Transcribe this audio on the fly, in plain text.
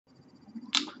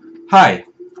Hi,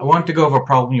 I wanted to go over a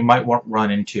problem you might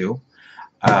run into,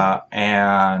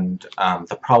 and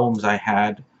the problems I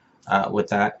had with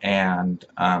that, and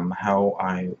how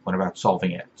I went about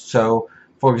solving it. So,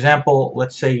 for example,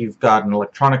 let's say you've got an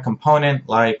electronic component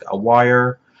like a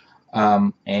wire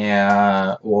or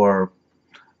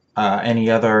any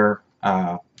other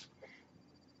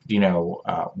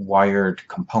wired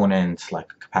components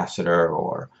like a capacitor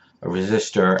or a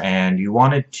resistor, and you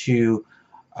wanted to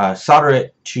solder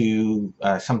it to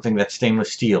something that's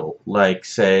stainless steel, like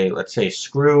let's say a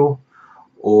screw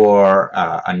or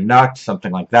a nut,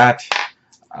 something like that.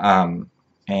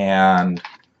 And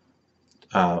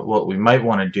what we might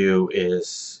want to do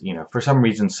is, for some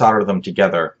reason, solder them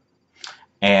together.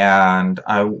 And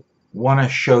I want to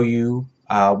show you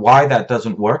why that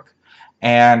doesn't work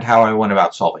and how I went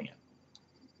about solving it.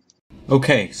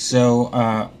 Okay,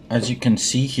 so as you can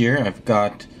see here, I've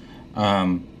got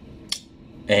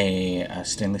a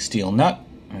stainless steel nut.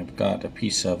 I've got a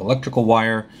piece of electrical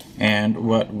wire, and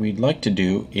what we'd like to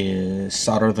do is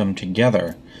solder them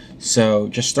together. So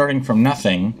just starting from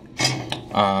nothing,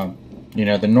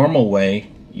 the normal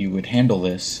way you would handle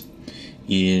this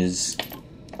is,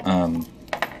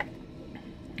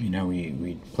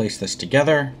 we place these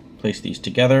together,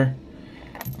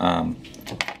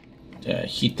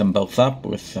 heat them both up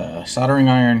with a soldering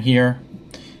iron here,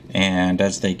 and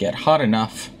as they get hot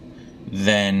enough,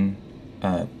 then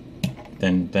I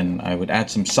would add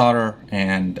some solder,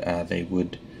 and they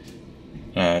would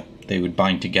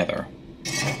bind together.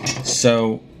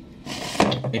 So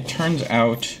it turns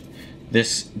out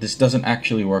this doesn't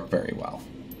actually work very well.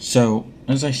 So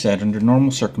as I said, under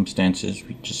normal circumstances,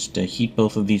 we just heat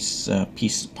both of these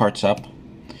parts up,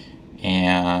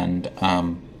 and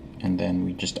then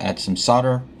we just add some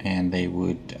solder, and they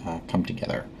would come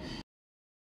together.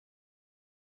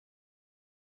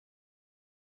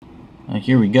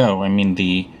 Here we go. I mean,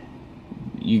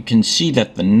 you can see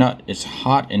that the nut is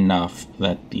hot enough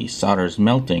that the solder is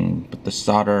melting, but the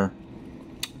solder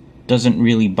doesn't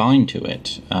really bind to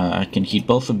it. I can heat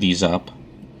both of these up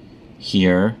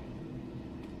here.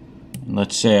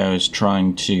 Let's say I was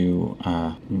trying to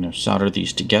solder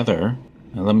these together.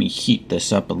 Now let me heat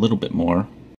this up a little bit more.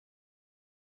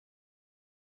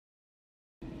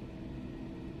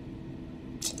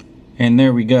 And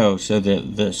there we go. So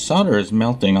the solder is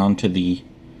melting onto the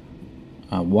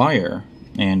wire,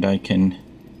 and I can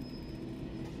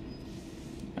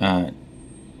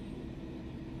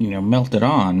melt it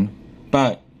on,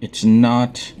 but it's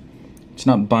not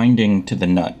binding to the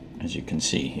nut, as you can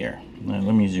see here. Let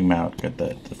me zoom out, get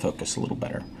the focus a little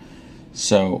better.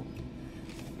 So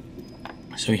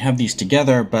we have these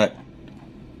together, but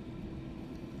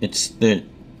they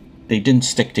didn't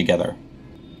stick together.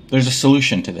 There's a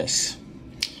solution to this.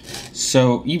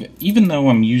 So even though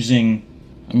I'm using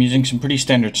some pretty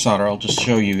standard solder, I'll just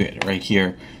show you it right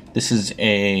here. This is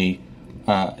a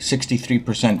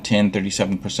 63% tin,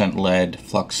 37% lead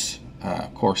flux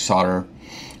core solder.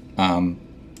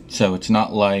 So it's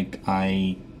not like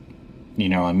I'm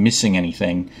missing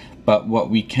anything. But what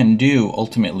we can do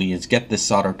ultimately is get this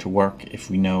solder to work if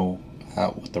we know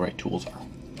what the right tools are.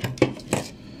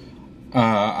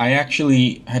 I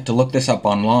actually had to look this up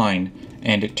online,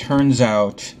 and it turns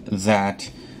out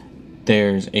that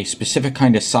there's a specific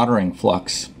kind of soldering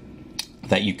flux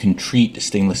that you can treat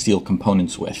stainless steel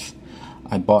components with.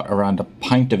 I bought around a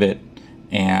pint of it,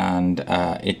 and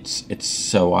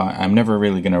I'm never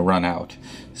really going to run out.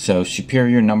 So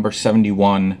Superior number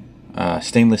 71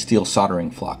 stainless steel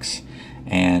soldering flux,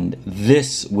 and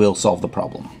this will solve the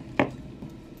problem.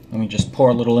 Let me just pour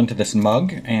a little into this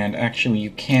mug, and actually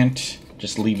you can't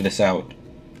just leave this out.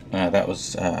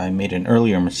 I made an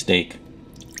earlier mistake,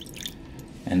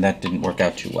 and that didn't work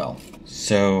out too well.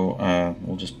 So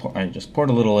I just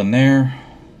poured a little in there.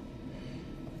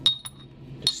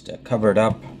 Just cover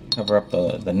up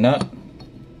the nut.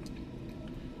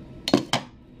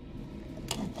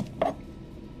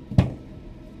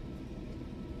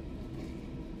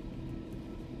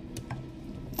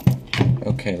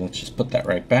 Okay, let's just put that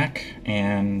right back,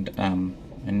 and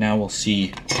now we'll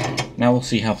see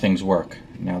how things work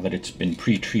now that it's been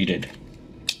pre-treated.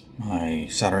 My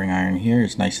soldering iron here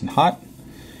is nice and hot.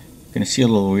 I'm gonna see a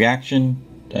little reaction.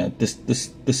 This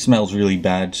smells really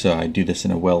bad, so I do this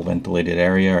in a well-ventilated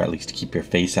area, or at least to keep your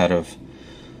face out of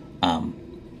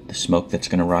the smoke that's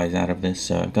gonna rise out of this.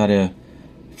 So I've got to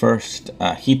first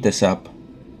heat this up,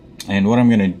 and what I'm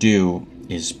gonna do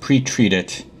is pre-treat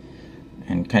it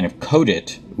and kind of coat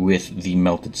it with the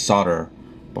melted solder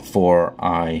before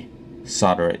I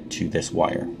solder it to this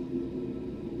wire.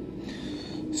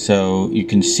 So you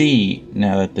can see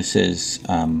now that this is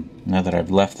now that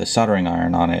I've left the soldering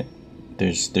iron on it,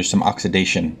 there's some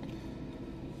oxidation,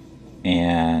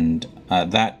 and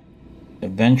that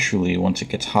eventually, once it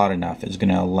gets hot enough, is going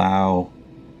to allow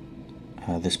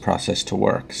this process to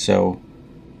work. So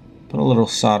put a little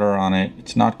solder on it.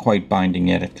 It's not quite binding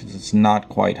it because it's not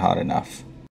quite hot enough.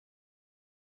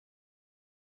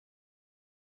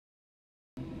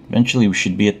 Eventually we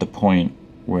should be at the point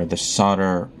where the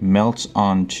solder melts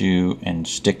onto and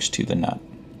sticks to the nut.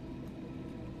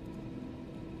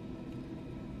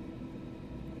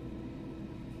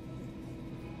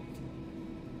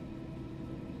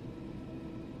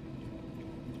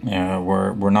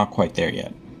 We're not quite there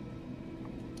yet,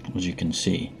 as you can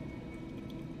see.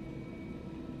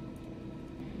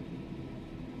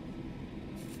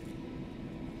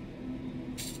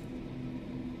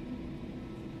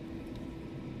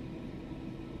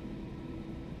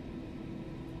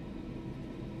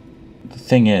 The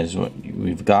thing is, what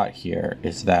we've got here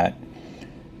is that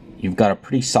you've got a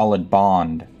pretty solid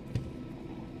bond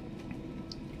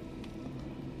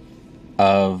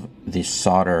of the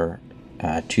solder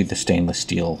to the stainless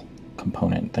steel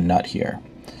component, the nut here.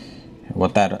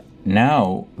 What that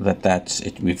now that that's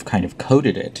it, we've kind of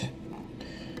coated it,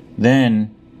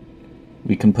 then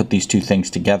we can put these two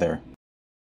things together.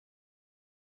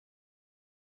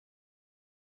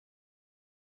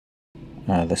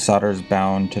 The solder is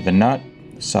bound to the nut,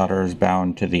 the solder is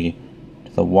bound to the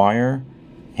wire,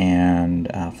 and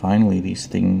finally these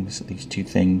two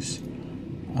things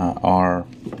are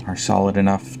solid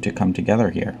enough to come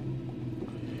together here.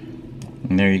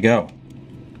 And there you go.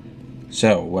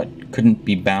 So what couldn't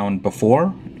be bound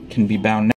before can be bound now.